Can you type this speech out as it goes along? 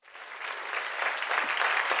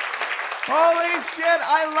Holy shit,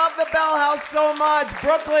 I love the Bell House so much.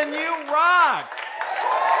 Brooklyn, you rock.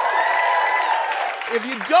 If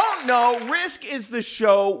you don't know, Risk is the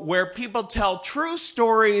show where people tell true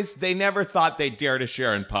stories they never thought they'd dare to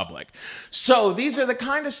share in public. So these are the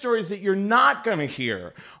kind of stories that you're not going to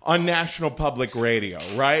hear on National Public Radio,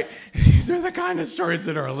 right? These are the kind of stories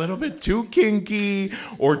that are a little bit too kinky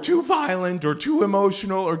or too violent or too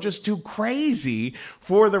emotional or just too crazy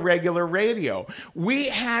for the regular radio. We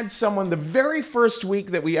had someone the very first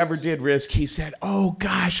week that we ever did Risk, he said, "Oh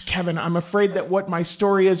gosh, Kevin, I'm afraid that what my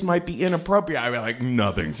story is might be inappropriate." I was like,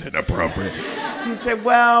 "Nothing's inappropriate." He said,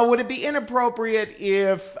 "Well, would it be inappropriate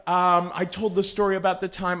if I told the story about the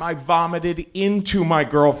time I vomited into my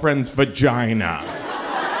girlfriend's vagina?"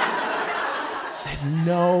 I said,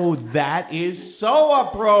 "No, that is so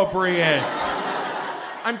appropriate."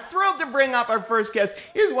 I'm thrilled to bring up our first guest.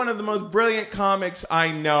 He's one of the most brilliant comics I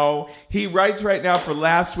know. He writes right now for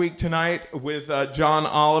Last Week Tonight with John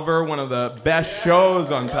Oliver, one of the best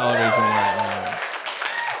shows on television right now.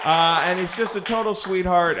 And he's just a total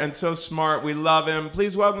sweetheart and so smart. We love him.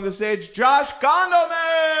 Please welcome to the stage, Josh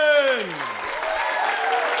Gondelman!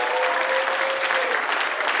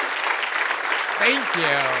 Thank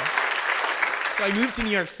you. So I moved to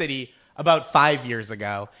New York City about 5 years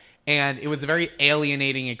ago, and it was a very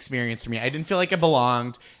alienating experience for me. I didn't feel like I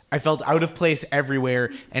belonged. I felt out of place everywhere,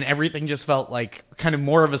 and everything just felt like kind of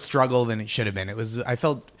more of a struggle than it should have been. I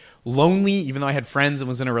felt lonely, even though I had friends and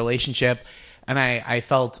was in a relationship. And I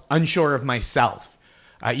felt unsure of myself,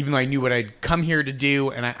 even though I knew what I'd come here to do.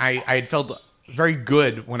 And I had felt very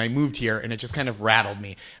good when I moved here, and it just kind of rattled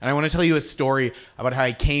me. And I want to tell you a story about how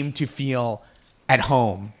I came to feel at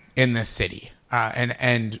home in this city.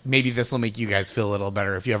 And maybe this will make you guys feel a little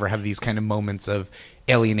better if you ever have these kind of moments of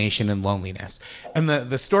alienation and loneliness. And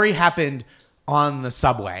the story happened on the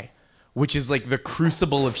subway, which is like the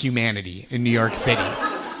crucible of humanity in New York City.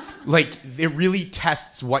 Like, it really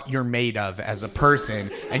tests what you're made of as a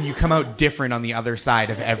person, and you come out different on the other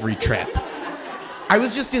side of every trip. I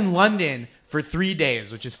was just in London for 3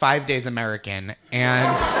 days, which is 5 days American,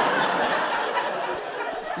 and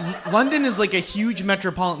London is like a huge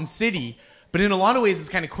metropolitan city, but in a lot of ways it's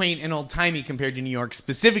kind of quaint and old-timey compared to New York,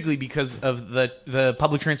 specifically because of the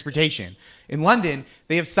public transportation. In London,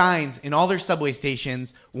 they have signs in all their subway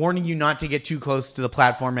stations warning you not to get too close to the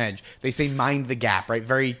platform edge. They say, "Mind the gap," right?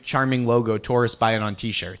 Very charming logo. Tourists buy it on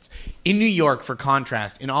T-shirts. In New York, for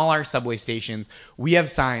contrast, in all our subway stations, we have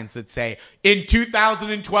signs that say, "In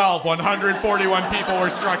 2012, 141 people were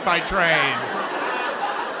struck by trains.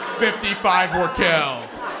 55 were killed."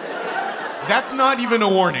 That's not even a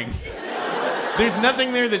warning. There's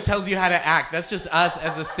nothing there that tells you how to act. That's just us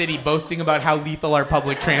as a city boasting about how lethal our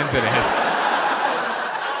public transit is.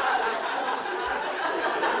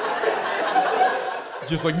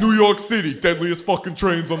 Just like New York City, deadliest fucking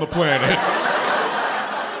trains on the planet.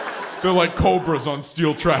 They're like cobras on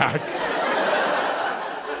steel tracks.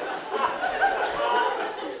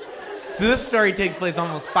 So this story takes place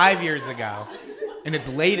almost 5 years ago, and it's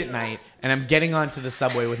late at night, and I'm getting onto the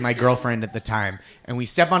subway with my girlfriend at the time, and we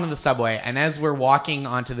step onto the subway, and as we're walking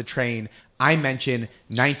onto the train, I mention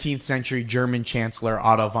 19th century German Chancellor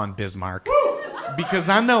Otto von Bismarck. Because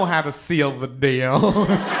I know how to seal the deal.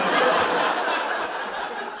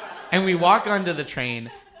 And we walk onto the train,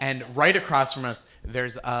 and right across from us,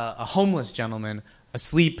 there's a homeless gentleman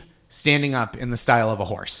asleep, standing up in the style of a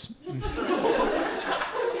horse.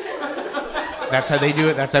 That's how they do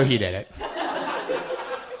it. That's how he did it.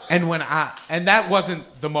 And that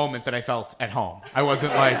wasn't the moment that I felt at home. I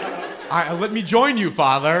wasn't like, "Let me join you,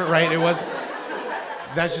 father," right?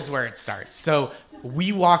 That's just where it starts. So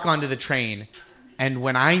we walk onto the train, and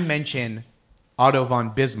when I mention Otto von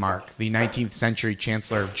Bismarck, the 19th century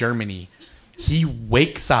Chancellor of Germany, he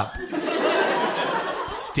wakes up,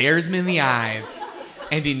 stares me in the eyes,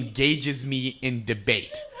 and engages me in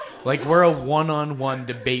debate. Like, we're a one-on-one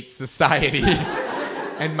debate society,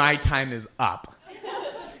 and my time is up.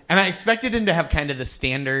 And I expected him to have kind of the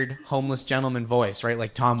standard homeless gentleman voice, right?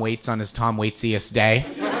 Like Tom Waits on his Tom Waitsiest day.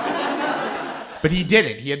 But he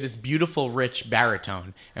didn't. He had this beautiful, rich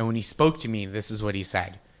baritone. And when he spoke to me, this is what he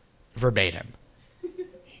said, verbatim.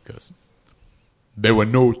 He goes, "There were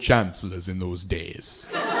no chancellors in those days.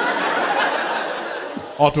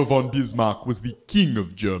 Otto von Bismarck was the king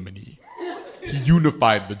of Germany. He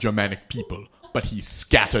unified the Germanic people, but he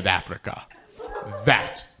scattered Africa.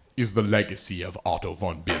 That is the legacy of Otto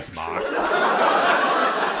von Bismarck."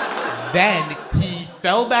 Then he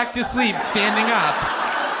fell back to sleep, standing up,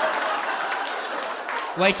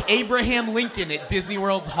 like Abraham Lincoln at Disney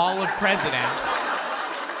World's Hall of Presidents.